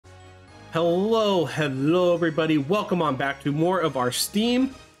Hello everybody. Welcome on back to more of our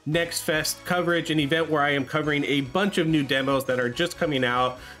Steam Next Fest coverage, an event where I am covering a bunch of new demos that are just coming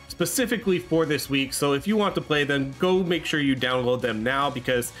out specifically for this week. So if you want to play them, go make sure you download them now,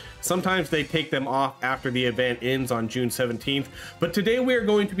 because sometimes they take them off after the event ends on June 17th. But today we are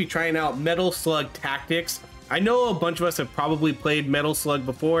going to be trying out Metal Slug Tactics. I know a bunch of us have probably played Metal Slug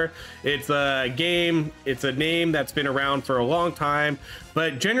before. It's a game, it's a name that's been around for a long time,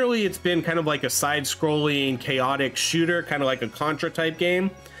 but generally it's been kind of like a side-scrolling, chaotic shooter, kind of like a Contra type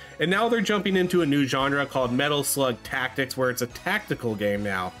game. And now they're jumping into a new genre called Metal Slug Tactics, where it's a tactical game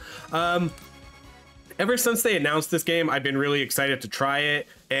now. Ever since they announced this game, I've been really excited to try it.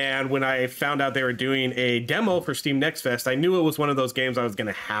 And when I found out they were doing a demo for Steam Next Fest, I knew it was one of those games I was going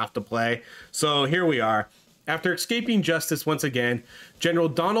to have to play. So here we are. After escaping justice once again, General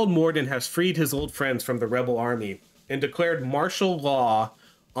Donald Morden has freed his old friends from the rebel army and declared martial law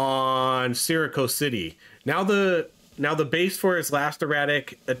on Syracuse City. Now the base for his last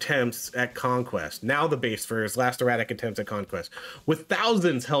erratic attempts at conquest. With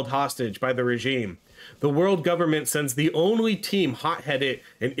thousands held hostage by the regime, the world government sends the only team hot-headed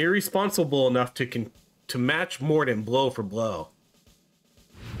and irresponsible enough to match Morden blow for blow.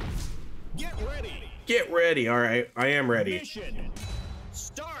 Get ready. Get ready. All right, I am ready. Mission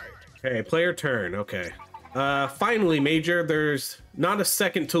start. Okay, player turn. Okay. Finally, Major, there's not a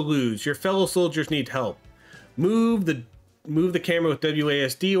second to lose. Your fellow soldiers need help. Move the camera with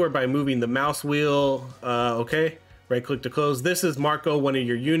WASD or by moving the mouse wheel. Okay. Right click to close. This is Marco, one of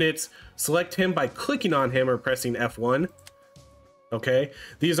your units. Select him by clicking on him or pressing F1. Okay.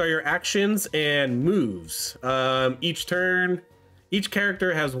 These are your actions and moves. Each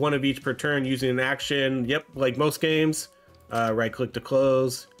character has one of each per turn using an action. Yep, like most games. Right click to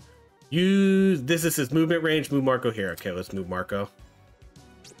close. This is his movement range. Move Marco here. Okay, let's move Marco.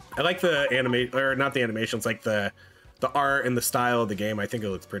 I like the not the animations, like the art and the style of the game. I think it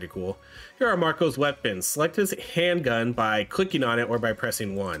looks pretty cool. Here are Marco's weapons. Select his handgun by clicking on it or by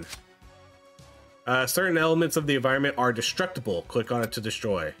pressing 1. Certain elements of the environment are destructible. Click on it to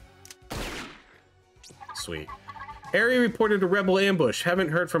destroy. Sweet. Area reported a rebel ambush. Haven't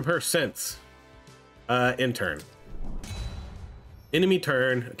heard from her since. Intern. Enemy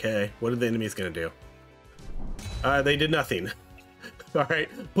turn. Okay, what are the enemies gonna do? They did nothing. All right,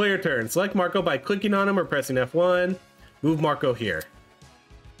 player turn. Select Marco by clicking on him or pressing F1. Move Marco here.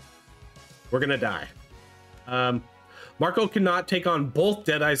 We're gonna die. Marco cannot take on both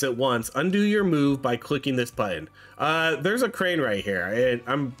Deadeyes at once. Undo your move by clicking this button. There's a crane right here.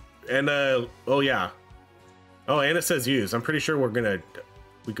 Oh yeah. Oh, and it says use. I'm pretty sure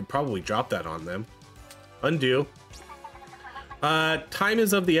we could probably drop that on them. Undo. Time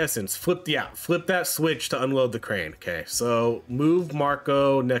is of the essence. Flip that switch to unload the crane. Okay, so move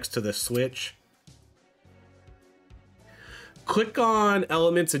Marco next to the switch. Click on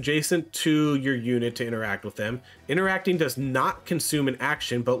elements adjacent to your unit to interact with them. Interacting does not consume an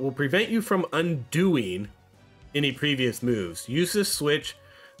action, but will prevent you from undoing any previous moves. Use this switch,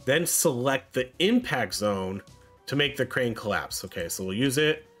 then select the impact zone to make the crane collapse. Okay, so we'll use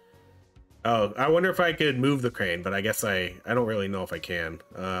it. Oh, I wonder if I could move the crane, but I guess I don't really know if I can.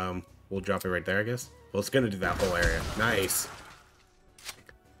 We'll drop it right there, I guess. Well, it's gonna do that whole area. Nice.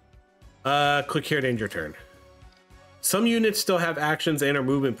 Click here to end your turn. Some units still have actions and or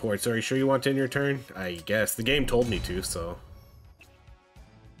movement ports. Are you sure you want to end your turn? I guess. The game told me to, so.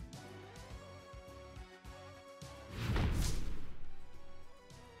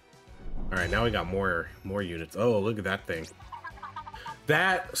 All right, now we got more units. Oh, look at that thing.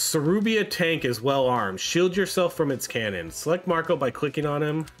 That Cerubia tank is well armed. Shield yourself from its cannon. Select Marco by clicking on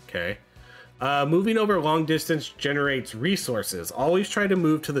him. Okay. Moving over long distance generates resources. Always try to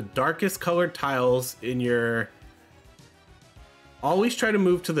move to the darkest colored tiles in your... Always try to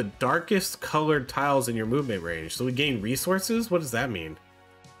move to the darkest colored tiles in your movement range. So we gain resources? What does that mean?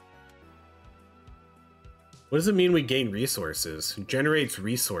 What does it mean we gain resources? Generates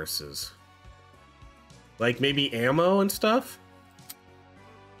resources. Like maybe ammo and stuff?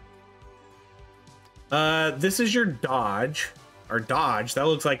 This is your dodge. Our dodge, that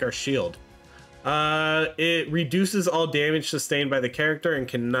looks like our shield. It reduces all damage sustained by the character and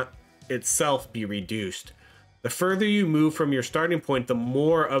cannot itself be reduced. The further you move from your starting point, the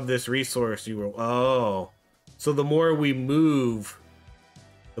more of this resource you will... Oh. So the more we move,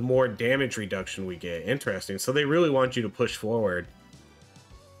 the more damage reduction we get. Interesting. So they really want you to push forward.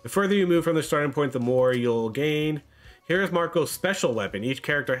 The further you move from the starting point, the more you'll gain. Here is Marco's special weapon. Each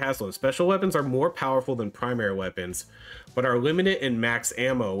character has one. Special weapons are more powerful than primary weapons, but are limited in max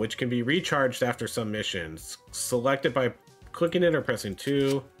ammo, which can be recharged after some missions. Select it by clicking it or pressing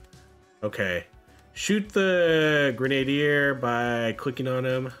 2. Okay. Shoot the grenadier by clicking on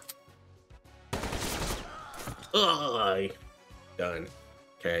him. Ugh. Done.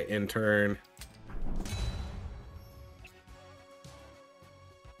 Okay, intern.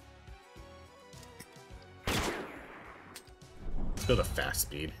 Let's go to fast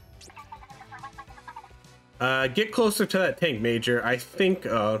speed. Get closer to that tank, Major. I think,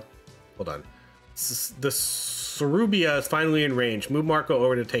 hold on. The Cerubia is finally in range. Move Marco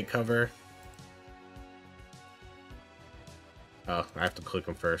over to take cover. Oh, I have to click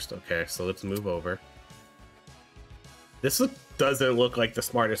him first. Okay, so let's move over. This doesn't look like the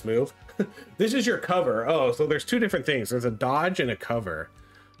smartest move. This is your cover. Oh, so there's two different things. There's a dodge and a cover.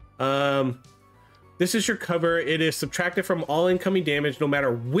 This is your cover. It is subtracted from all incoming damage no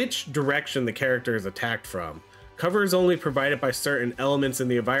matter which direction the character is attacked from. Cover is only provided by certain elements in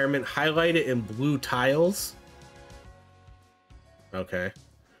the environment highlighted in blue tiles. Okay.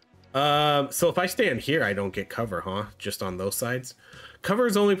 So if I stand here, I don't get cover, huh? Just on those sides. Cover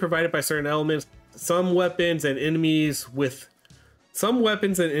is only provided by certain elements. Some weapons and enemies with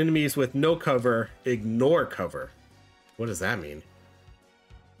no cover ignore cover. What does that mean?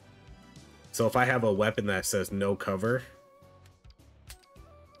 So if I have a weapon that says no cover,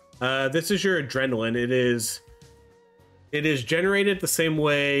 this is your adrenaline. It is generated the same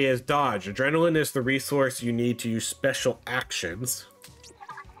way as dodge. Adrenaline is the resource you need to use special actions.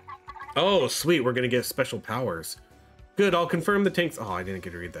 Oh, sweet. We're going to get special powers. Good. I'll confirm the tanks. Oh, I didn't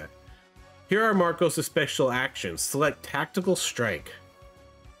get to read that. Here are Marcos' special actions. Select Tactical Strike.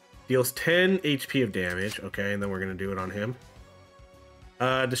 Deals 10 HP of damage. Okay, and then we're going to do it on him.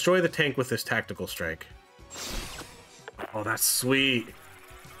 Destroy the tank with this Tactical Strike. Oh, that's sweet.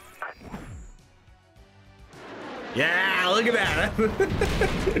 Yeah, look at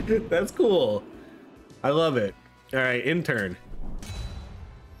that. That's cool. I love it. All right, intern.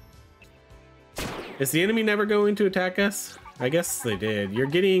 Is the enemy never going to attack us? I guess they did. You're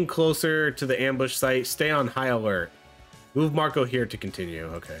getting closer to the ambush site. Stay on high alert. Move Marco here to continue.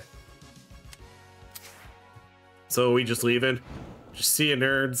 Okay. So are we just leaving? Just see you,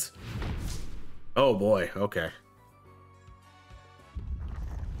 nerds. Oh boy. Okay.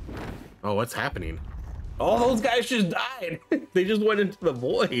 Oh, what's happening? All those guys just died. They just went into the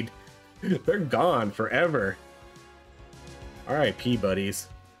void. They're gone forever. R.I.P. buddies.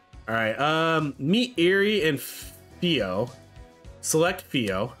 All right. Meet Eerie and Theo. Select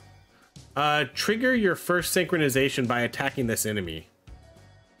Theo. Trigger your first synchronization by attacking this enemy.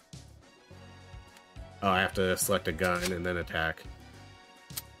 Oh, I have to select a gun and then attack.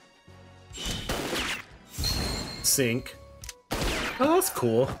 Sync. Oh, that's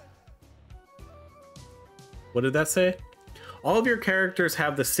cool. What did that say? All of your characters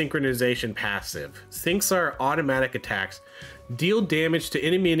have the synchronization passive. Syncs are automatic attacks. Deal damage to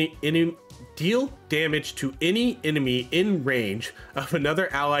any enemy in range of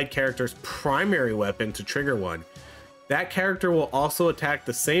another allied character's primary weapon to trigger one. That character will also attack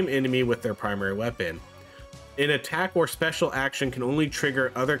the same enemy with their primary weapon. An attack or special action can only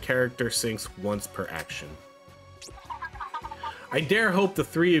trigger other character syncs once per action. I dare hope the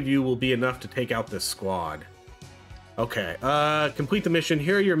three of you will be enough to take out this squad. Okay, complete the mission.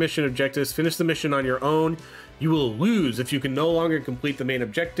 Here are your mission objectives. Finish the mission on your own. You will lose if you can no longer complete the main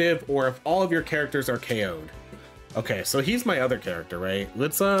objective or if all of your characters are KO'd. Okay, so he's my other character, right?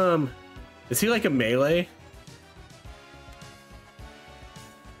 Let's, is he like a melee?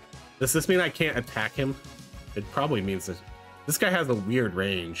 Does this mean I can't attack him? It probably means that this guy has a weird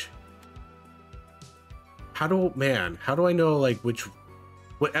range. How do I know like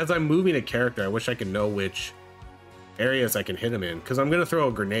as I'm moving a character, I wish I could know which areas I can hit him in, because I'm gonna throw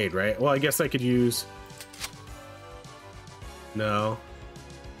a grenade, right? Well, I guess I could use... No.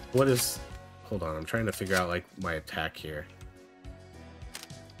 What is... Hold on, I'm trying to figure out like my attack here.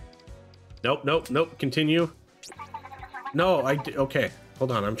 Nope, nope, nope, continue. No, okay,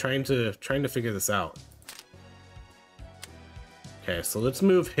 hold on, I'm trying to figure this out. Okay, so let's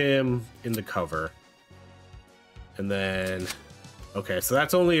move him into cover. And then... Okay, so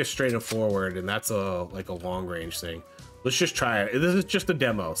that's only a straight and forward, and that's like a long range thing. Let's just try it. This is just a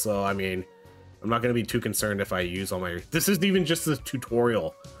demo, so I mean, I'm not gonna be too concerned if I use all my... This isn't even just a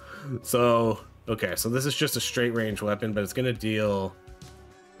tutorial. So, okay, so this is just a straight range weapon, but it's gonna deal...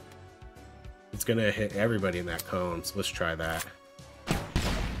 It's gonna hit everybody in that cone, so let's try that.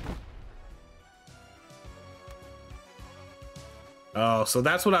 Oh, so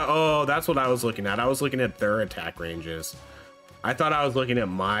that's what I was looking at. I was looking at their attack ranges. I thought I was looking at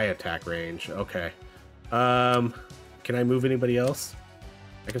my attack range. Okay. Can I move anybody else?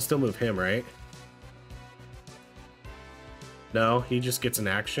 I can still move him, right? No, he just gets an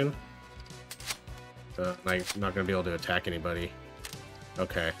action. I'm not gonna be able to attack anybody.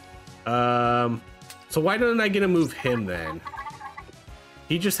 Okay. So why didn't I get to move him then?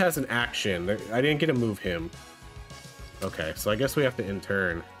 He just has an action. I didn't get to move him. Okay, so I guess we have to in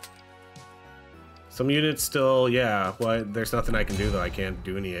turn. Some units still, yeah. What? There's nothing I can do though. I can't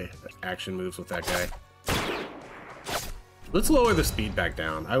do any action moves with that guy. Let's lower the speed back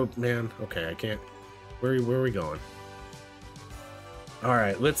down. Man, okay, I can't. Where are we going? All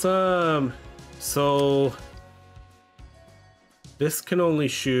right, let's so this can only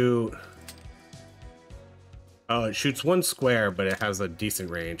shoot. Oh, it shoots one square, but it has a decent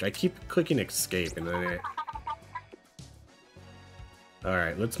range. I keep clicking escape and then it. All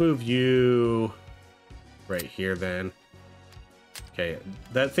right, let's move you right here then. Okay,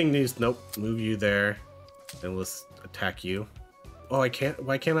 that thing needs, nope, move you there. And let's attack you. Oh, I can't,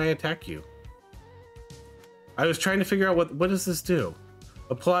 why can't I attack you? I was trying to figure out what does this do?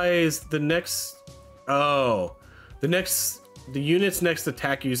 Applies the next, oh, the unit's next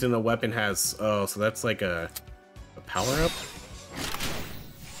attack using the weapon has, oh, so that's like a power up?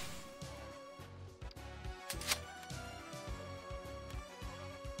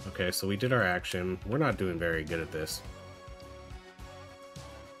 Okay, so we did our action. We're not doing very good at this.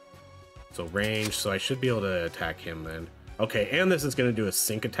 So range, so I should be able to attack him then. Okay, and this is gonna do a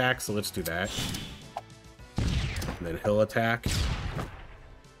sync attack, so let's do that. And then he'll attack.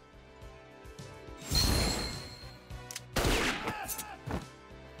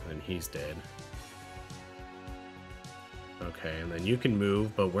 And he's dead. Okay, and then you can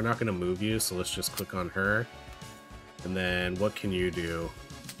move, but we're not gonna move you, so let's just click on her. And then what can you do?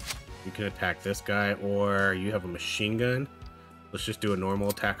 You can attack this guy, or you have a machine gun. Let's just do a normal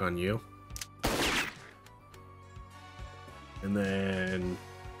attack on you. And then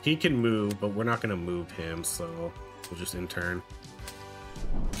he can move, but we're not gonna move him, so we'll just in turn.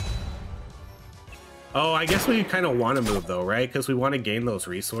 Oh, I guess we kind of want to move though, right? Because we want to gain those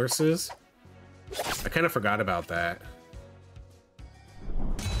resources. I kind of forgot about that.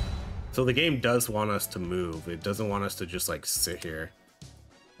 So the game does want us to move. It doesn't want us to just like sit here.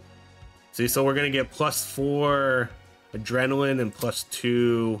 See, so we're gonna get +4 adrenaline and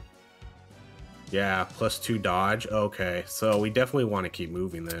 +2. Yeah, +2 dodge. Okay, so we definitely want to keep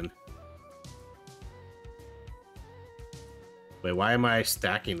moving then. Wait, why am I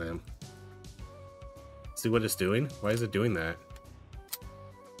stacking them? See what it's doing? Why is it doing that?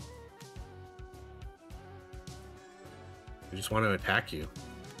 I just want to attack you.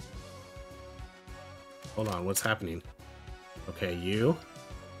 Hold on, what's happening? Okay, you.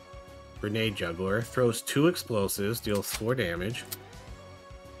 Grenade juggler. Throws 2 explosives, deals 4 damage.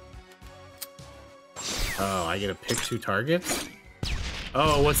 Oh, I get to pick 2 targets?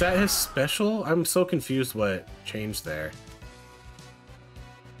 Oh, was that his special? I'm so confused what changed there.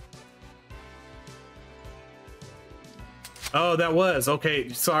 Oh, that was, okay,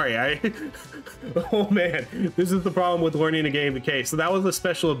 sorry, oh man, this is the problem with learning a game. Okay, so that was a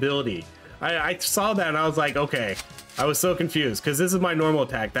special ability. I saw that and I was like, okay, I was so confused because this is my normal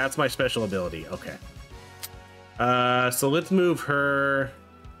attack. That's my special ability, okay. So let's move her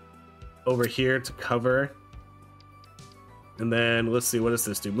over here to cover. And then let's see, what does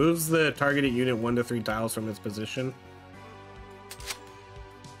this do? Moves the targeted unit 1 to 3 tiles from its position.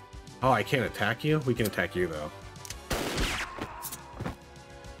 Oh, I can't attack you? We can attack you though.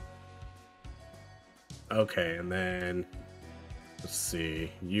 Okay, and then let's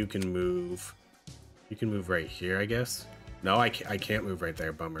see. You can move right here, I guess. No, I can't move right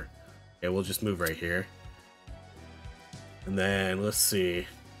there. Bummer. Okay, we'll just move right here. And then let's see.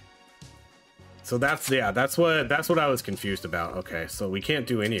 So that's, yeah, that's what I was confused about. Okay, so we can't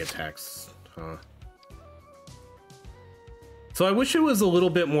do any attacks, huh? So I wish it was a little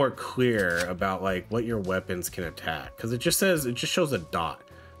bit more clear about like what your weapons can attack, because it just shows a dot.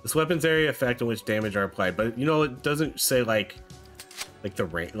 This weapon's area effect in which damage are applied, but you know, it doesn't say like the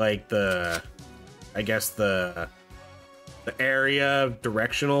range, like the, I guess the area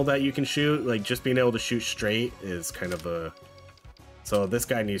directional that you can shoot. Like just being able to shoot straight is kind of a, so this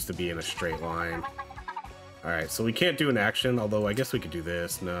guy needs to be in a straight line. All right, so we can't do an action, although I guess we could do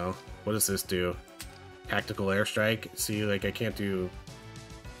this. No, what does this do? Tactical airstrike. See, like I can't do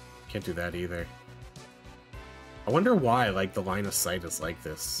that either. I wonder why, like, the line of sight is like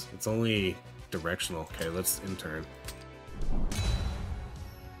this. It's only directional. Okay, let's in turn.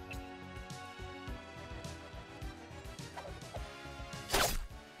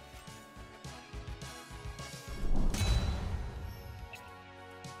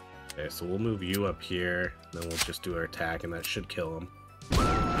 Okay, so we'll move you up here, then we'll just do our attack, and that should kill him.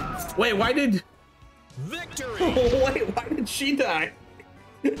 Wait, why did... Victory! Wait, why did she die?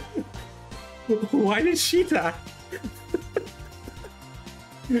 Why did she die?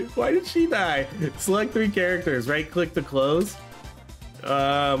 Why did she die? Select 3 characters, right click to close.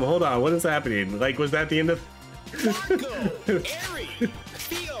 Hold on, what is happening? Like, was that the end of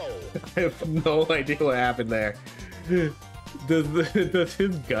I have no idea what happened there. Does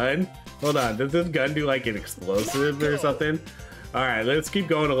his gun, hold on, does this gun do like an explosive or something? All right, let's keep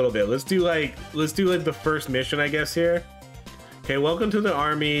going a little bit. Let's do like the first mission, I guess, here. Okay, welcome to the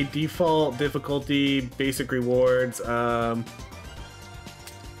army. Default difficulty, basic rewards.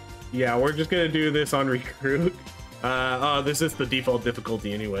 Yeah, we're just gonna do this on recruit. Oh, this is the default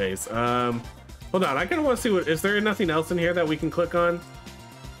difficulty anyways. Hold on, I kind of want to see what, is there nothing else in here that we can click on?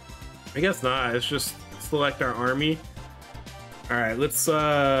 I guess not, it's just select our army. All right, let's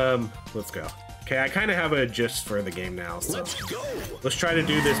go. Okay, I kind of have a gist for the game now, so let's try to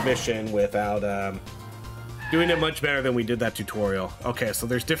do this mission without doing it much better than we did that tutorial. Okay, so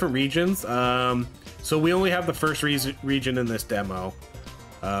there's different regions. So we only have the first region in this demo.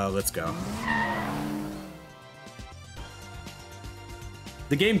 Let's go.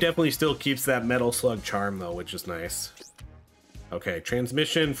 The game definitely still keeps that Metal Slug charm though, which is nice. Okay,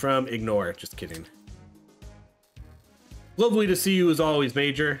 transmission from Ignore, just kidding. Lovely to see you as always,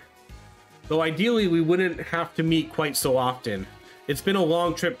 Major. Though ideally we wouldn't have to meet quite so often. It's been a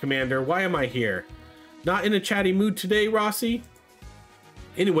long trip, Commander. Why am I here? Not in a chatty mood today, Rossi?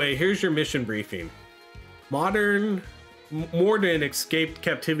 Anyway, here's your mission briefing. Morden escaped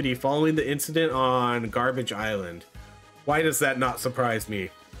captivity following the incident on Garbage Island. Why does that not surprise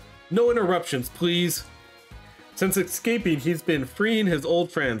me? No interruptions, please. Since escaping, he's been freeing his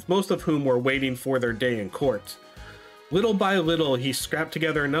old friends, most of whom were waiting for their day in court. Little by little, he scrapped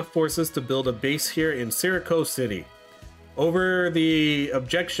together enough forces to build a base here in Syracuse City. Over the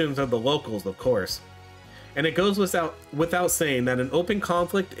objections of the locals, of course. And it goes without saying that an open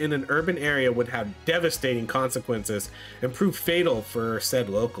conflict in an urban area would have devastating consequences and prove fatal for said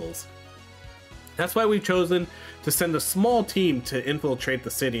locals. That's why we've chosen to send a small team to infiltrate the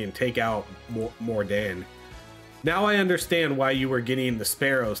city and take out Morden. Now I understand why you were getting the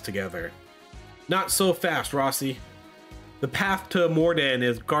Sparrows together. Not so fast, Rossi. The path to Morden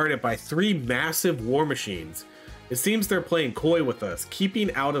is guarded by 3 massive war machines. It seems they're playing coy with us,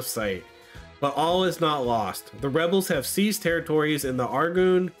 keeping out of sight. But all is not lost. The rebels have seized territories in the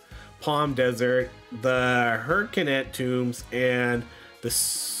Argun Palm Desert, the Hercanet Tombs, and the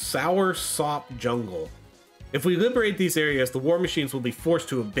Sour Sop Jungle. If we liberate these areas, the war machines will be forced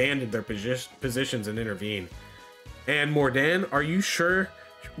to abandon their positions and intervene. And Morden, are you sure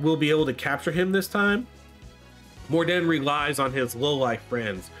we'll be able to capture him this time? Morden relies on his low-life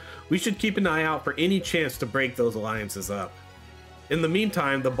friends. We should keep an eye out for any chance to break those alliances up. In the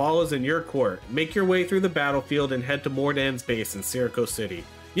meantime, the ball is in your court. Make your way through the battlefield and head to Morden's base in Syracuse City.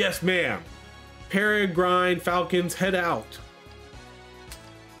 Yes, ma'am. Peregrine Falcons, head out.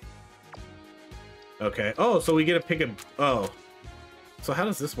 Okay. Oh, so we get to pick a... Oh. So how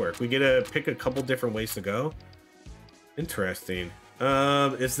does this work? We get to pick a couple different ways to go? Interesting.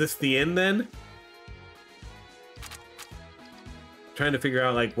 Is this the end then? Trying to figure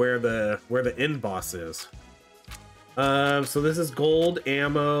out like where the end boss is. So this is gold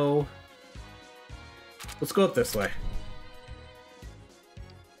ammo. Let's go up this way.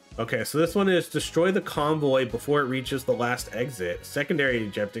 Okay, so this one is destroy the convoy before it reaches the last exit. Secondary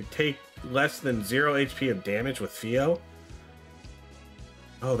objective, take less than 0 HP of damage with Fio.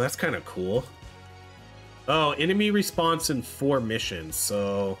 Oh, that's kind of cool. Oh, enemy response in 4 missions.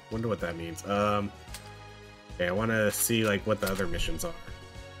 So wonder what that means. Okay, I want to see like what the other missions are.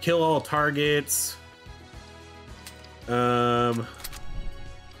 Kill all targets. Kill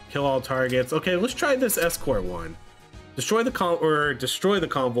all targets. Okay, let's try this escort one. Destroy the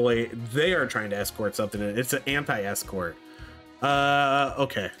convoy. They are trying to escort something. It's an anti-escort.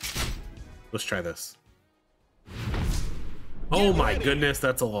 Okay. Let's try this. Oh my goodness,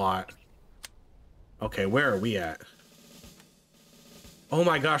 that's a lot. Okay, where are we at? Oh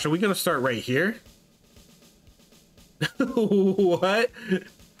my gosh, are we gonna start right here? What?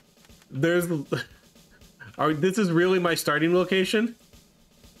 This is really my starting location?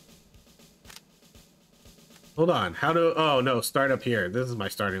 Hold on, oh no, start up here. This is my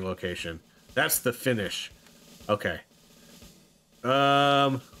starting location. That's the finish. Okay.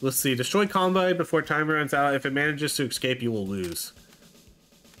 Let's see. Destroy convoy before time runs out. If it manages to escape, you will lose.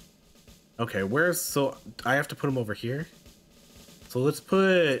 Okay, so I have to put him over here? So let's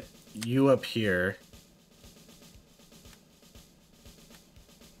put you up here.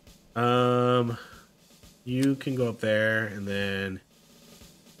 You can go up there, and then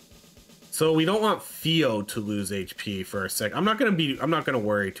So we don't want Theo to lose HP for a sec. I'm not gonna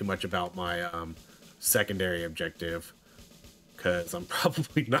worry too much about my secondary objective, because I'm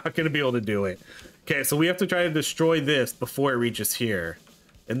probably not gonna be able to do it. Okay, so we have to try to destroy this before it reaches here.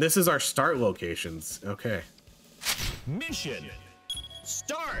 And this is our start locations. Okay. Mission.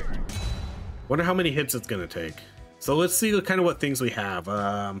 Start. Wonder how many hits it's gonna take. So let's see kind of what things we have.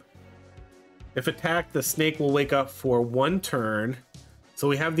 If attacked, the snake will wake up for 1 turn. So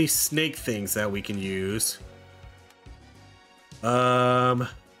we have these snake things that we can use. Other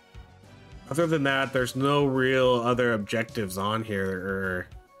than that, there's no real other objectives on here or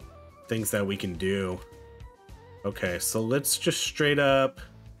things that we can do. Okay, so let's just straight up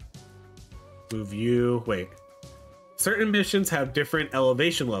move you. Wait. Certain missions have different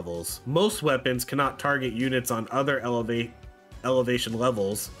elevation levels. Most weapons cannot target units on other elevation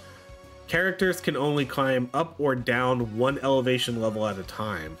levels. Characters can only climb up or down 1 elevation level at a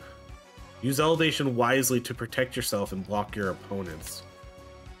time. Use elevation wisely to protect yourself and block your opponents.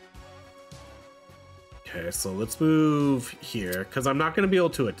 Okay, so let's move here, because I'm not going to be able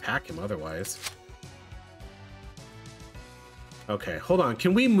to attack him otherwise. Okay, hold on.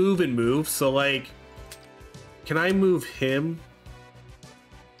 Can we move and move? So, like, can I move him?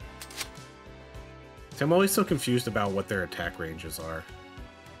 See, I'm always so confused about what their attack ranges are.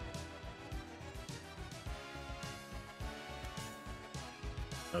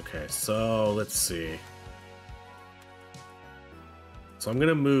 Okay, so let's see. So I'm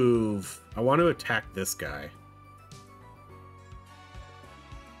gonna move. I want to attack this guy,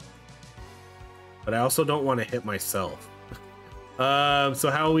 but I also don't want to hit myself.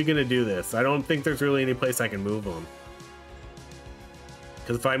 So how are we gonna do this? I don't think there's really any place I can move him,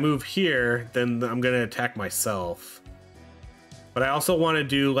 because if I move here, then I'm gonna attack myself. But I also want to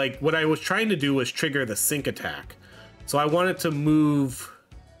do, like, what I was trying to do was trigger the sync attack. So I wanted to move.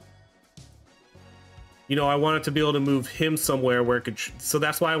 You know, I wanted to be able to move him somewhere where it could... So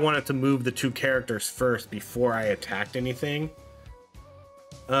that's why I wanted to move the 2 characters first before I attacked anything.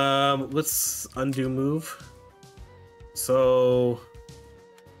 Let's undo move. So...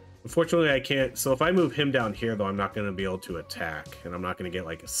 Unfortunately, I can't... So if I move him down here, though, I'm not going to be able to attack. And I'm not going to get,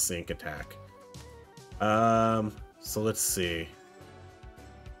 like, a sync attack. So let's see.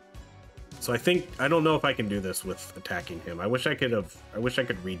 So I think... I don't know if I can do this with attacking him. I wish I could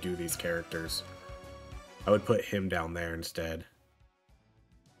redo these characters. I would put him down there instead.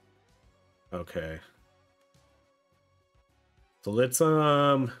 Okay. So let's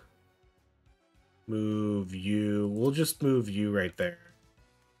move you. We'll just move you right there.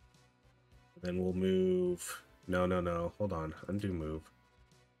 Then we'll move. No. Hold on. Undo move.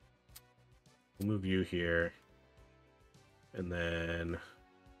 We'll move you here. And then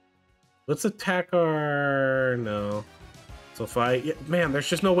let's attack our... No. So if I... Yeah, man, there's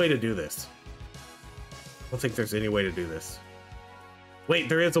just no way to do this. I don't think there's any way to do this. Wait,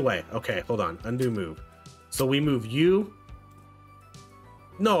 there is a way. Okay, hold on. Undo move. So we move you.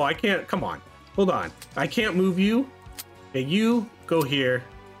 No, I can't. Come on. Hold on. I can't move you. Okay, you go here.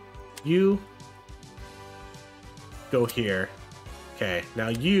 You go here. Okay, now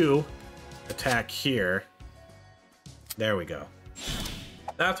you attack here. There we go.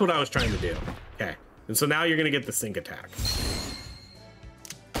 That's what I was trying to do. Okay, and so now you're going to get the sync attack.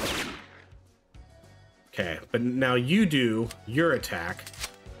 Okay, but now you do your attack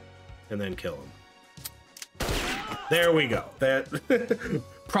and then kill him. There we go. That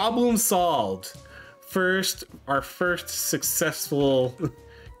problem solved. Our first successful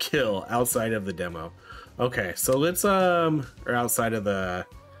kill outside of the demo. Okay, so let's or outside of the...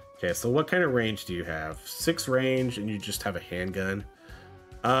 Okay, so what kind of range do you have? 6 range and you just have a handgun.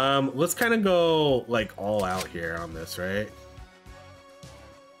 Let's kind of go like all out here on this, right?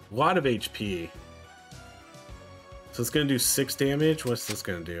 A lot of HP. So it's gonna do 6 damage. What's this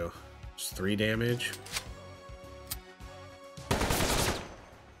gonna do? Just 3 damage.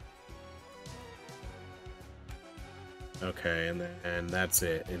 Okay, and that's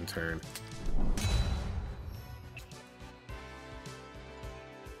it in turn.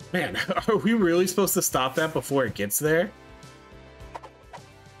 Man, are we really supposed to stop that before it gets there?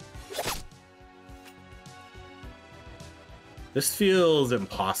 This feels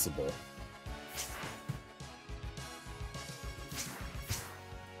impossible.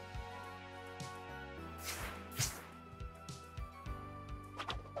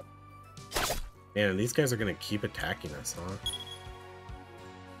 Man, these guys are gonna keep attacking us, huh?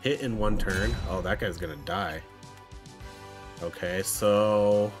 Hit in 1 turn. Oh, that guy's gonna die. Okay,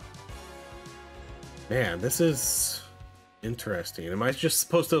 so... Man, this is interesting. Am I just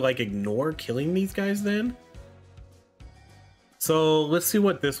supposed to, like, ignore killing these guys then? So let's see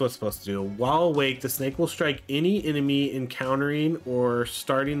what this was supposed to do. While awake, the snake will strike any enemy encountering or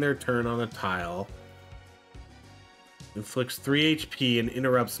starting their turn on a tile. Inflicts 3 HP and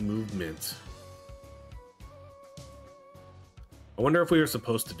interrupts movement. I wonder if we were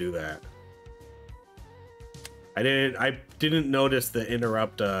supposed to do that. I didn't notice the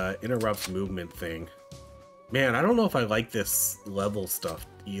interrupts movement thing. Man, I don't know if I like this level stuff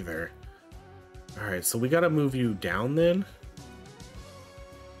either. All right, so we gotta move you down then.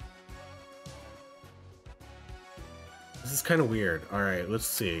 This is kind of weird. All right, let's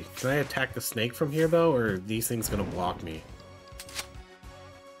see. Can I attack the snake from here though, or are these things gonna block me?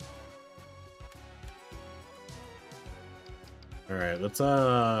 All right, let's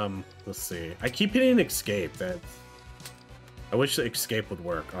see. I keep hitting escape. I wish the escape would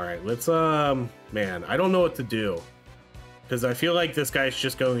work. All right, let's man, I don't know what to do because I feel like this guy's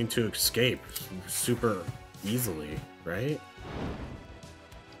just going to escape super easily, right?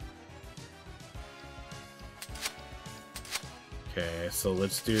 Okay, so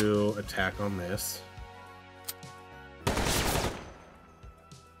let's do attack on this.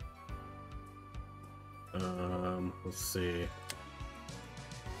 Let's see.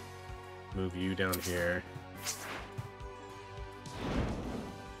 Move you down here.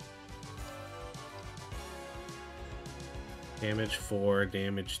 Damage 4,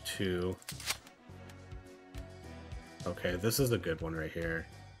 damage 2. Okay, this is a good one right here.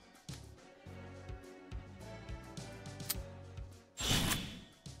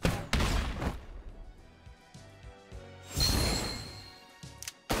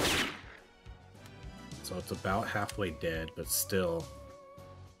 So it's about halfway dead, but still.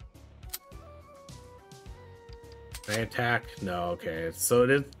 Can I attack? No, okay. So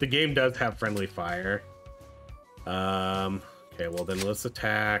the game does have friendly fire. Okay, well then let's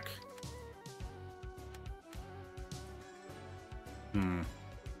attack.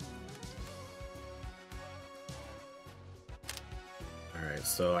 Alright,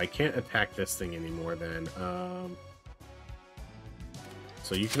 so I can't attack this thing anymore then.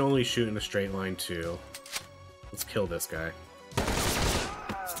 So you can only shoot in a straight line too. Let's kill this guy.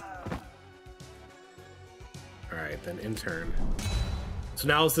 Alright, then in turn. So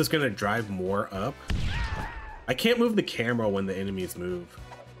now is this gonna drive more up? I can't move the camera when the enemies move.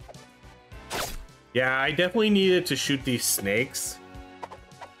 Yeah, I definitely needed to shoot these snakes.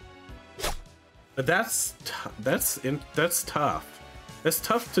 But that's tough. That's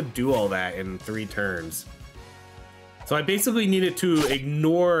tough to do all that in 3 turns. So I basically needed to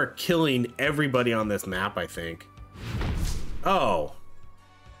ignore killing everybody on this map, I think. Oh.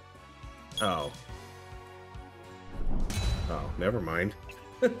 Oh. Oh, never mind.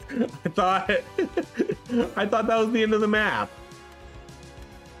 I thought that was the end of the map.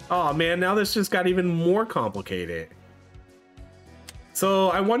 Oh man, now this just got even more complicated. So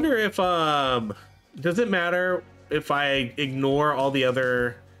I wonder if does it matter if I ignore all the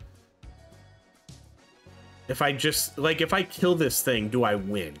other, if I just like if I kill this thing, do I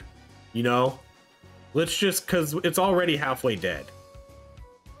win? You know? Let's just, cuz it's already halfway dead.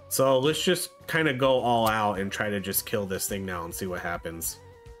 So let's just kind of go all out and try to just kill this thing now and see what happens.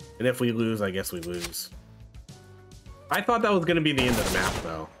 And if we lose, I guess we lose. I thought that was going to be the end of the map,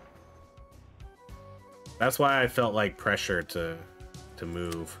 though. That's why I felt like pressure to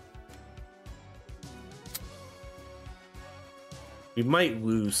move. We might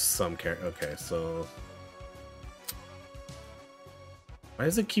lose some character. Okay, so... Why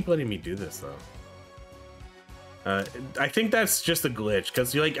does it keep letting me do this, though? I think that's just a glitch,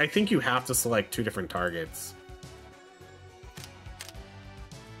 because like I think you have to select 2 different targets.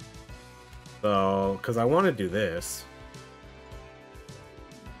 So, because I want to do this.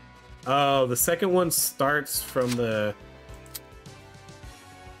 Oh, the second one starts from the...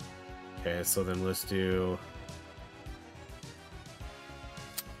 Okay, so then let's do...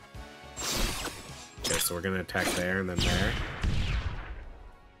 Okay, so we're going to attack there and then there.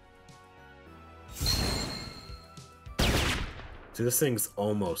 See, this thing's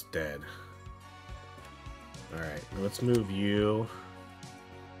almost dead. Alright, let's move you.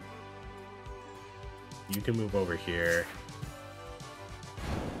 You can move over here.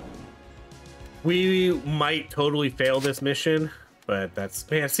 We might totally fail this mission, but that's...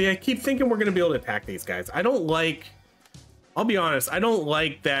 Man, see, I keep thinking we're going to be able to attack these guys. I don't like... I'll be honest, I don't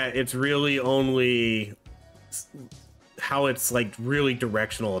like that it's really only... how it's like really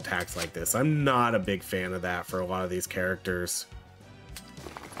directional attacks like this. I'm not a big fan of that for a lot of these characters.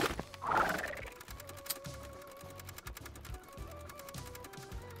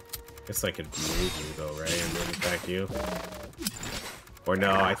 Guess I could move you though, right? And then attack you. Or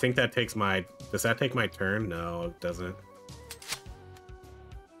no, I think that takes my... Does that take my turn? No, it doesn't.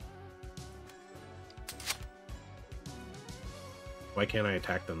 Why can't I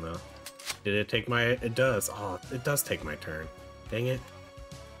attack them though? Did it take my... It does. Oh, it does take my turn. Dang it.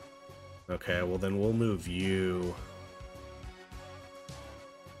 Okay, well then we'll move you.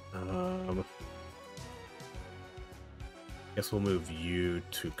 Guess we'll move you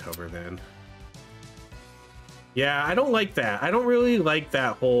to cover then. Yeah, I don't like that. I don't really like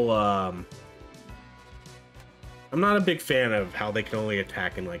that whole, I'm not a big fan of how they can only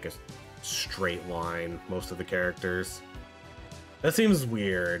attack in like a straight line, most of the characters. That seems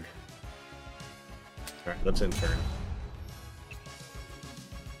weird. All right, let's in turn.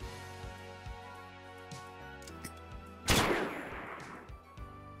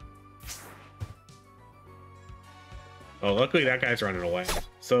 Oh, luckily that guy's running away.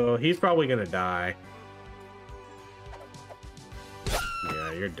 So he's probably gonna die.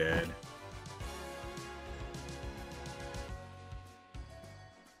 Yeah, you're dead.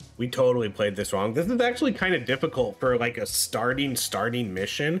 We totally played this wrong. This is actually kind of difficult for like a starting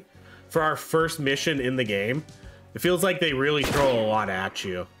mission. For our first mission in the game, it feels like they really throw a lot at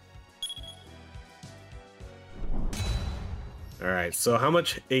you. All right, so how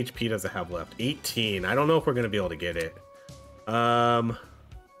much HP does it have left? 18. I don't know if we're gonna be able to get it.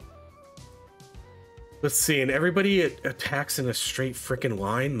 Let's see, and everybody attacks in a straight freaking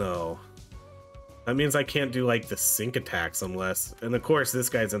line though. That means I can't do like the sync attacks unless, and of course this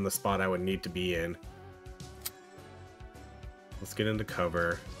guy's in the spot I would need to be in. Let's get into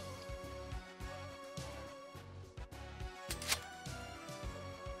cover.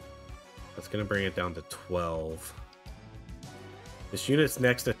 That's gonna bring it down to 12. This unit's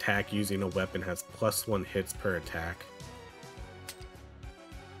next attack using a weapon has +1 hits per attack.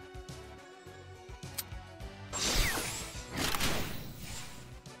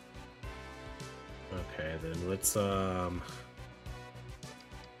 Okay, then let's okay,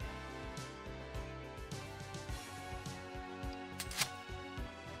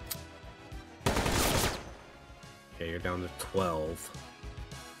 you're down to 12.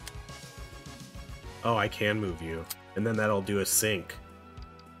 Oh, I can move you. And then that'll do a sync.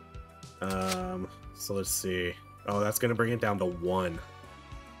 So let's see. Oh, that's gonna bring it down to 1.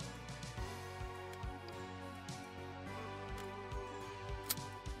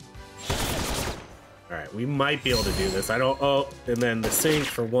 Alright, we might be able to do this. I don't... Oh, and then the sync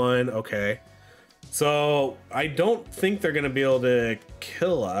for 1. Okay. So, I don't think they're gonna be able to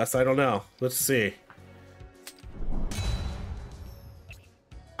kill us. I don't know. Let's see.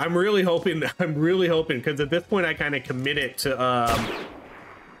 I'm really hoping, because at this point I kind of committed to,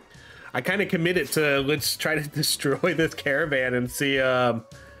 let's try to destroy this caravan and see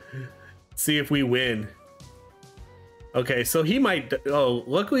if we win. Okay, so he might,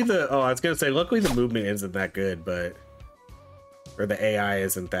 luckily I was gonna say, luckily the movement isn't that good, but, or the AI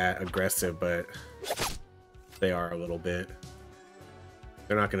isn't that aggressive, but they are a little bit.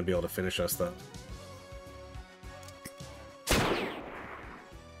 They're not gonna be able to finish us though.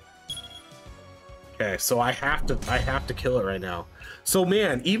 Okay, so I have to kill it right now. So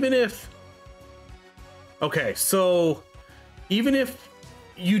man, even if... Okay, so even if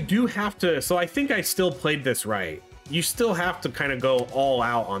you do have to... So I think I still played this right. You still have to kind of go all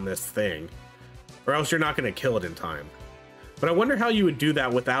out on this thing, or else you're not going to kill it in time. But I wonder how you would do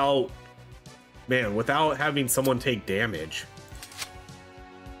that without... Man, without having someone take damage.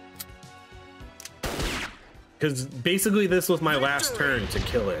 Because basically this was my last turn to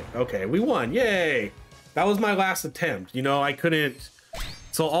kill it. Okay, we won. Yay! That was my last attempt. You know, I couldn't...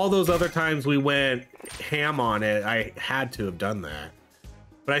 So all those other times we went ham on it, I had to have done that.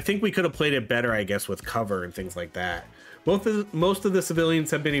 But I think we could have played it better, I guess, with cover and things like that. Most of the civilians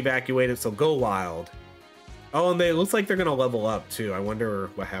have been evacuated, so go wild. Oh, and it looks like they're going to level up, too. I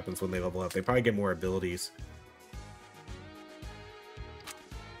wonder what happens when they level up. They probably get more abilities.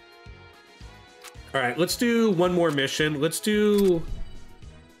 All right, let's do one more mission. Let's do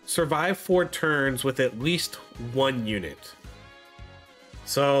survive 4 turns with at least 1 unit.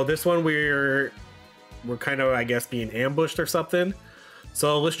 So this one we're kind of, I guess, being ambushed or something.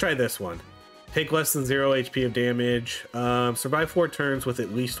 So let's try this one. Take less than 0 HP of damage. Survive 4 turns with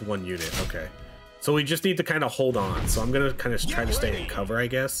at least 1 unit. Okay. So we just need to kind of hold on. So I'm gonna kind of try to stay in cover, I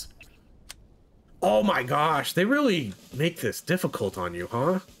guess. Oh my gosh, they really make this difficult on you,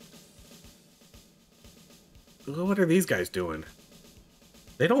 huh? What are these guys doing?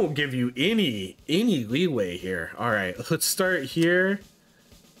 They don't give you any leeway here. All right, let's start here.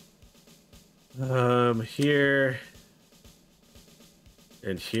 Here.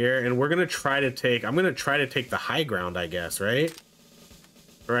 And here. And we're going to try to take... I'm going to try to take the high ground, I guess, right?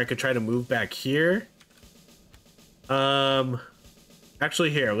 Or I could try to move back here.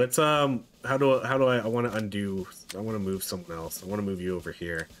 Actually, here. Let's... I want to undo to move someone else. I want to move you over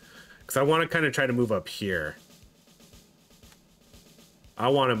here. Because I want to kind of try to move up here. I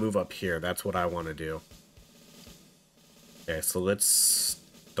want to move up here. That's what I want to do. Okay, so let's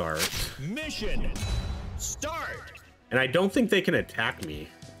start. Mission start. And I don't think they can attack me.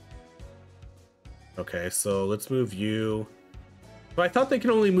 Okay, so let's move you. But I thought they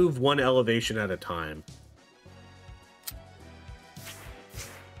can only move one elevation at a time.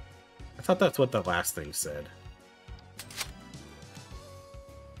 I thought that's what the last thing said.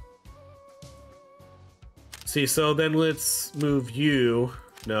 See, so then let's move you.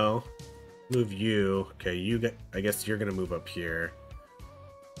 No, move you. Okay, you get. I guess you're gonna move up here.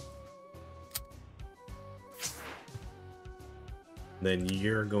 Then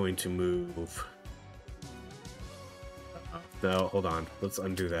you're going to move. No, hold on. Let's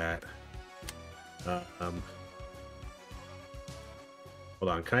undo that. Hold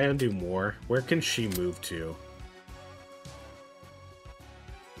on. Can I undo more? Where can she move to?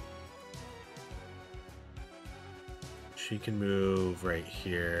 She can move right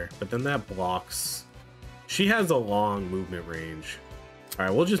here, but then that blocks. She has a long movement range. All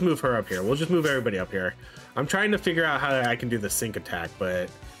right, we'll just move her up here. We'll just move everybody up here. I'm trying to figure out how I can do the sync attack, but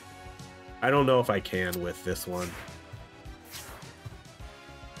I don't know if I can with this one.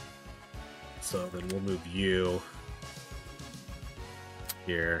 So then we'll move you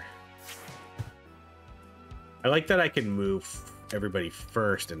here. I like that I can move everybody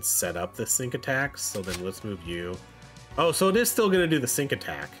first and set up the sync attacks. So then let's move you. Oh, so it is still going to do the sync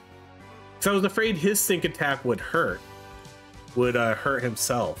attack. So I was afraid his sync attack would hurt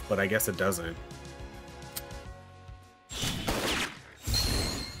himself, but I guess it doesn't.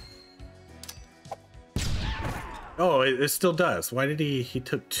 Oh, it still does. Why did he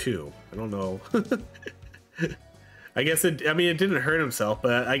took 2? I don't know. I guess it didn't hurt himself,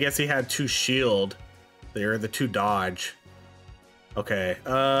 but I guess he had 2 shield. They're the 2 dodge. Okay.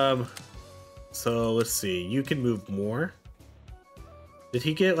 So let's see. You can move more. Did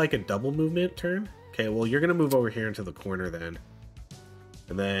he get like a double movement turn? Okay, well, you're gonna move over here into the corner then.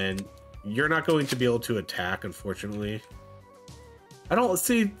 And then you're not going to be able to attack, unfortunately. I don't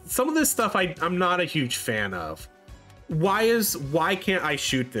see some of this stuff I'm not a huge fan of. Why can't I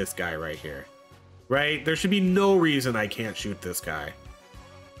shoot this guy right here? Right? There should be no reason I can't shoot this guy.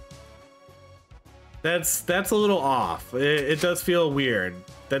 That's a little off. It does feel weird.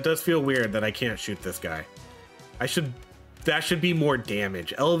 That does feel weird that I can't shoot this guy. That should be more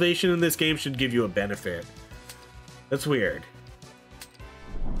damage. Elevation in this game should give you a benefit. That's weird.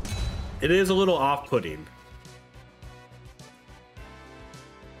 It is a little off-putting.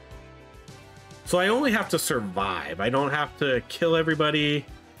 So I only have to survive. I don't have to kill everybody.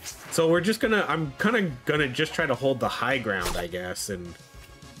 So we're just gonna, I'm kind of gonna just try to hold the high ground, I guess, and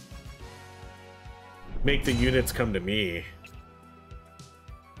make the units come to me.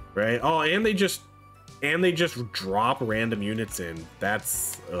 Right? Oh, and they just drop random units in.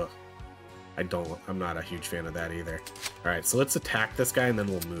 That's, ugh. I'm not a huge fan of that either. All right, so let's attack this guy and then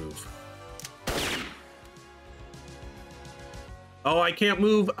we'll move. Oh, I can't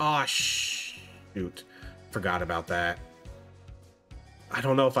move. Oh, shoot. Forgot about that. I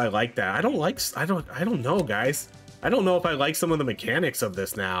don't know if I like that. I don't know, guys. I don't know if I like some of the mechanics of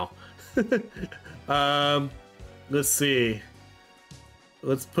this now. Let's see.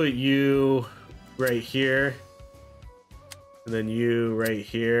 Let's put you right here. And then you right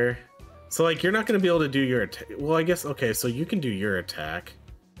here. So, like, you're not going to be able to do your attack. Well, I guess, okay, so you can do your attack.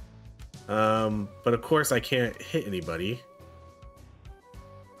 But of course I can't hit anybody.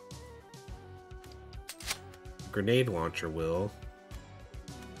 Grenade launcher will.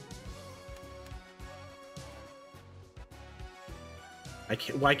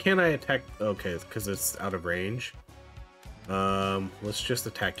 Why can't I attack? Okay, because it's out of range. Let's just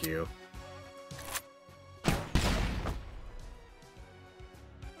attack you.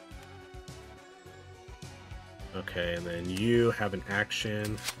 Okay, and then you have an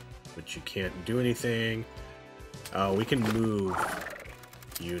action, but you can't do anything. Oh, we can move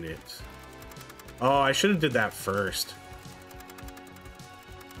units. Oh, I should have did that first.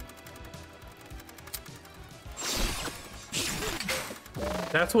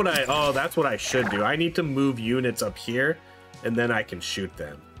 That's what I should do. I need to move units up here, and then I can shoot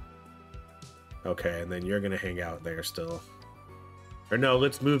them. Okay, and then you're gonna hang out there still. Or no,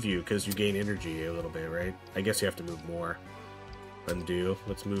 let's move you, because you gain energy a little bit, right? I guess you have to move more. Undo.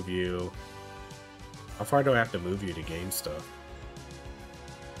 Let's move you. How far do I have to move you to gain stuff?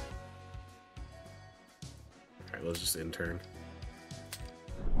 Alright, let's just intern.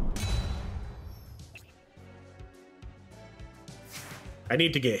 I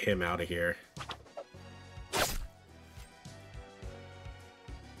need to get him out of here.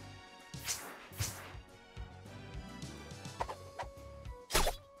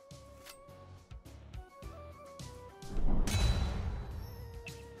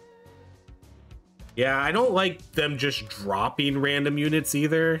 Yeah, I don't like them just dropping random units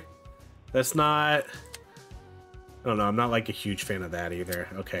either. That's not... I don't know, I'm not like a huge fan of that either.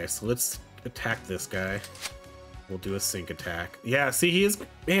 Okay, so let's attack this guy. We'll do a sync attack. Yeah, see, he is...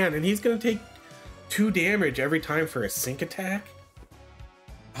 Man, and he's gonna take 2 damage every time for a sync attack?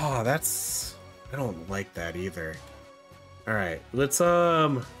 Oh, that's... I don't like that either. Alright, let's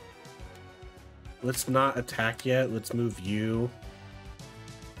not attack yet. Let's move you.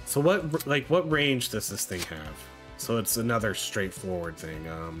 So what range does this thing have? So it's another straightforward thing.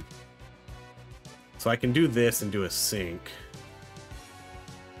 So I can do this and do a sync.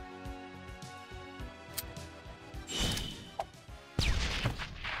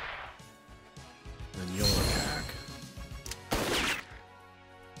 And you'll attack.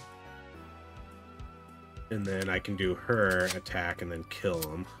 And then I can do her attack and then kill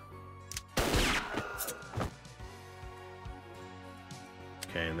him.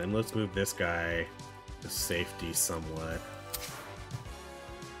 Okay, and then let's move this guy to safety somewhat.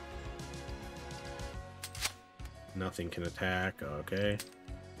 Nothing can attack. Okay.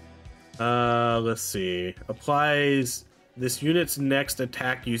 Let's see. Applies this unit's next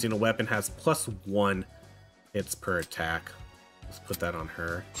attack using a weapon has +1 hits per attack. Let's put that on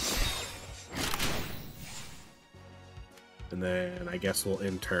her. And then I guess we'll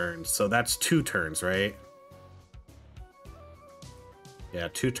end turns. So that's 2 turns, right? Yeah,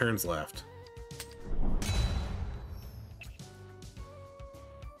 2 turns left.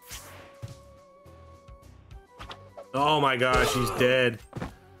 Oh my gosh, he's dead.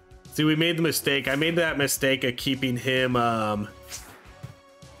 See, we made the mistake. I made that mistake of keeping him down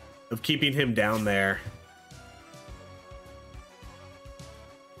there.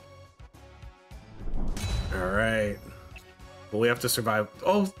 All right. Well, we have to survive.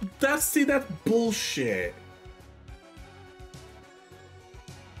 Oh, that's bullshit.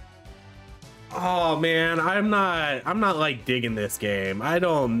 Oh man, I'm not like digging this game. I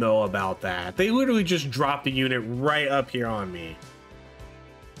don't know about that. They literally just dropped the unit right up here on me.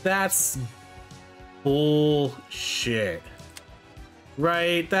 That's bullshit.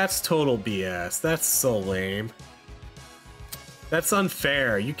 Right? That's total BS. That's so lame. That's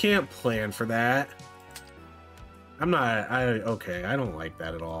unfair. You can't plan for that. Okay, I don't like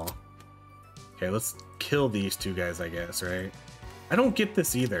that at all. Okay, let's kill these 2 guys, I guess, right? I don't get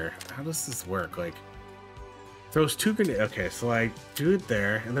this either. How does this work? Like, throws 2 grenades. Okay, so I do it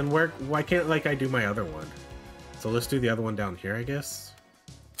there, and then why can't like I do my other one? So let's do the other one down here, I guess.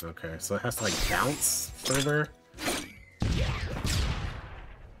 Okay, so it has to like bounce further.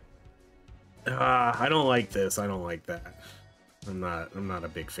 I don't like this. I don't like that. I'm not a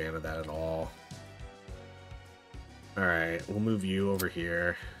big fan of that at all. All right, we'll move you over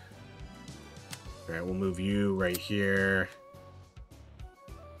here. All right, we'll move you right here.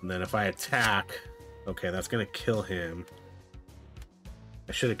 And then if I attack, okay, that's gonna kill him.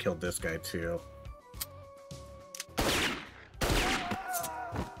 I should have killed this guy too.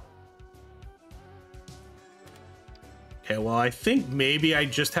 Okay, well, I think maybe I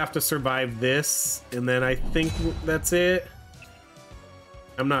just have to survive this, and then I think that's it.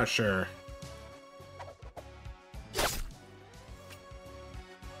 I'm not sure.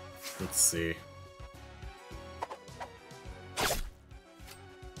 Let's see.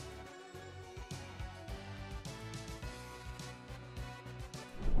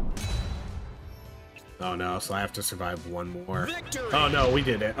 Oh no, so I have to survive one more. Victory! Oh no, we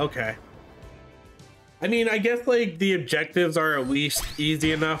did it. Okay. I mean, I guess like the objectives are at least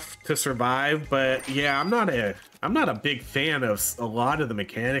easy enough to survive, but yeah, I'm not a big fan of a lot of the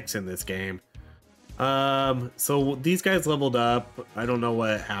mechanics in this game. So these guys leveled up. I don't know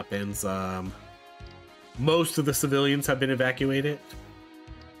what happens. Most of the civilians have been evacuated.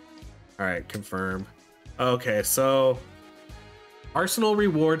 All right, confirm. Okay, so Arsenal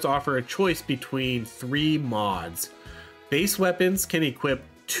rewards offer a choice between 3 mods. Base weapons can equip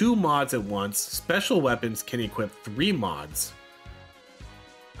 2 mods at once. Special weapons can equip 3 mods.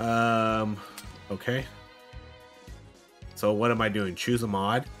 Okay. So what am I doing? Choose a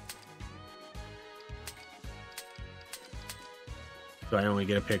mod. So I only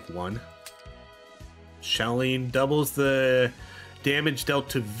get to pick 1. Shelling doubles the damage dealt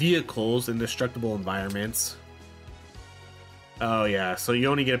to vehicles in destructible environments. Oh yeah, so you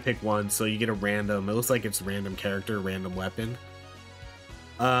only get to pick 1, so you get a random, it looks like it's random character, random weapon.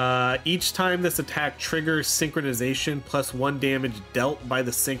 Each time this attack triggers synchronization plus 1 damage dealt by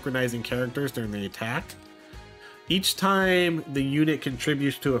the synchronizing characters during the attack. Each time the unit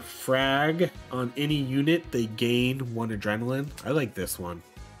contributes to a frag on any unit, they gain 1 adrenaline. I like this one.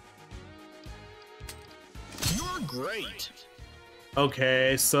 You're great.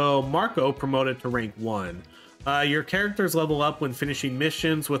 Okay, so Marco promoted to rank 1. Your characters level up when finishing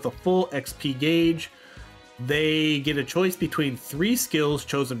missions with a full XP gauge. They get a choice between 3 skills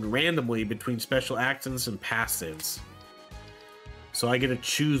chosen randomly between special actions and passives. So I get to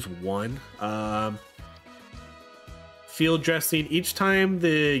choose one. Field dressing. Each time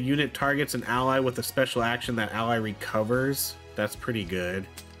the unit targets an ally with a special action, that ally recovers. That's pretty good.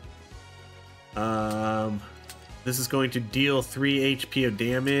 This is going to deal 3 HP of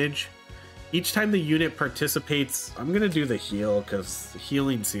damage. Each time the unit participates, I'm going to do the heal because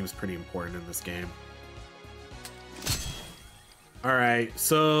healing seems pretty important in this game. Alright,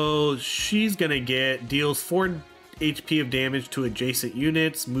 so she's going to deals 4 HP of damage to adjacent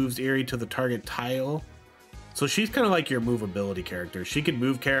units, moves Eerie to the target tile. So she's kind of like your movability character. She can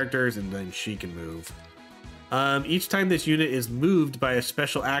move characters and then she can move. Each time this unit is moved by a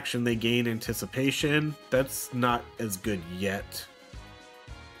special action, they gain anticipation. That's not as good yet,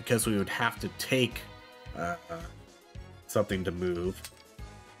 because we would have to take something to move.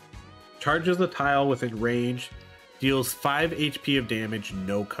 Charges the tile within range, deals 5 HP of damage,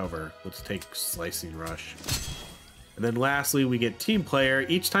 no cover. Let's take Slicing Rush. And then lastly, we get Team Player.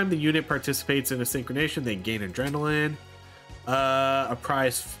 Each time the unit participates in a synchronization, they gain Adrenaline.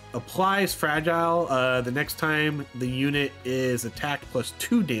 Applies Fragile the next time the unit is attacked plus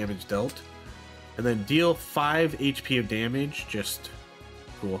 2 damage dealt. And then deal 5 HP of damage. Just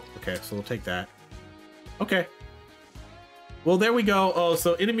cool. Okay, so we'll take that. Okay. Well, there we go. Oh,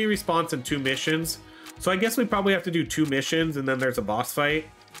 so enemy response in 2 missions. So I guess we probably have to do 2 missions and then there's a boss fight.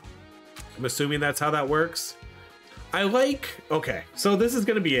 I'm assuming that's how that works. Okay, so this is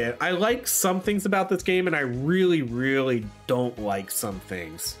gonna be it. I like some things about this game and I really don't like some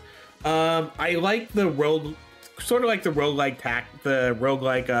things. I like the roguelike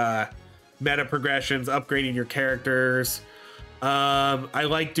meta progressions, upgrading your characters. I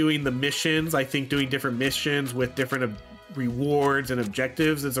like doing the missions. I think doing different missions with different rewards and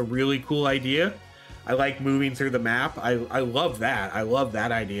objectives is a really cool idea. I like moving through the map. I love that. I love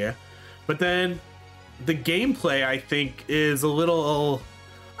that idea. But then the gameplay, I think, is a little,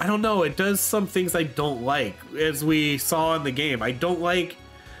 I don't know, it does some things I don't like, as we saw in the game. I don't like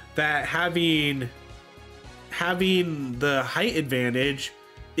that having the height advantage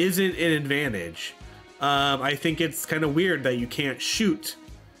isn't an advantage. I think it's kind of weird that you can't shoot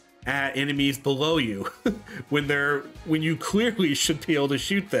at enemies below you when you clearly should be able to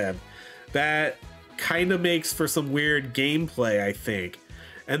shoot them. That kind of makes for some weird gameplay, I think.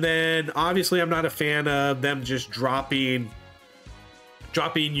 And then obviously I'm not a fan of them just dropping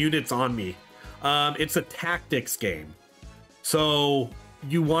units on me. It's a tactics game, so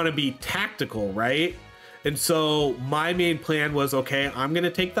you want to be tactical, right? And so my main plan was, okay, I'm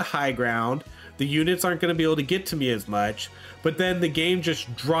gonna take the high ground. The units aren't gonna be able to get to me as much, but then the game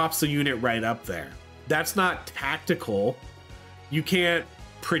just drops a unit right up there. That's not tactical. You can't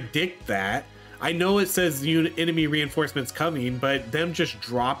predict that. I know it says enemy reinforcements coming, but them just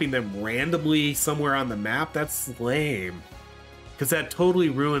dropping them randomly somewhere on the map, that's lame. Because that totally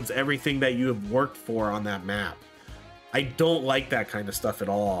ruins everything that you have worked for on that map. I don't like that kind of stuff at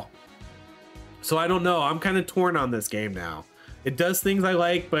all. So I don't know, I'm kind of torn on this game now. It does things I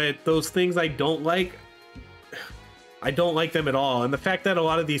like, but those things I don't like them at all. And the fact that a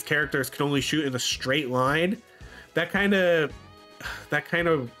lot of these characters can only shoot in a straight line, that kind of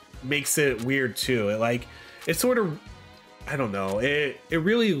makes it weird too. It sort of, I don't know, it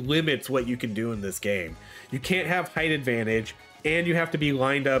really limits what you can do in this game. You can't have height advantage and you have to be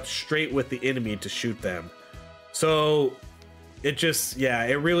lined up straight with the enemy to shoot them. So it just, yeah,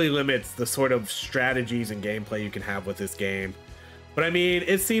 it really limits the sort of strategies and gameplay you can have with this game. But I mean,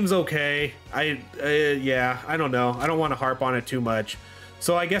 it seems okay. Yeah, I don't know. I don't want to harp on it too much.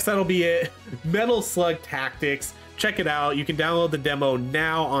 So I guess that'll be it. Metal Slug Tactics. Check it out. You can download the demo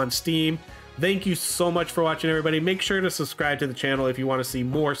now on Steam. Thank you so much for watching, everybody. Make sure to subscribe to the channel if you want to see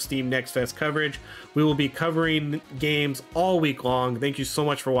more Steam Next Fest coverage. We will be covering games all week long. Thank you so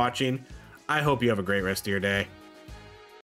much for watching. I hope you have a great rest of your day.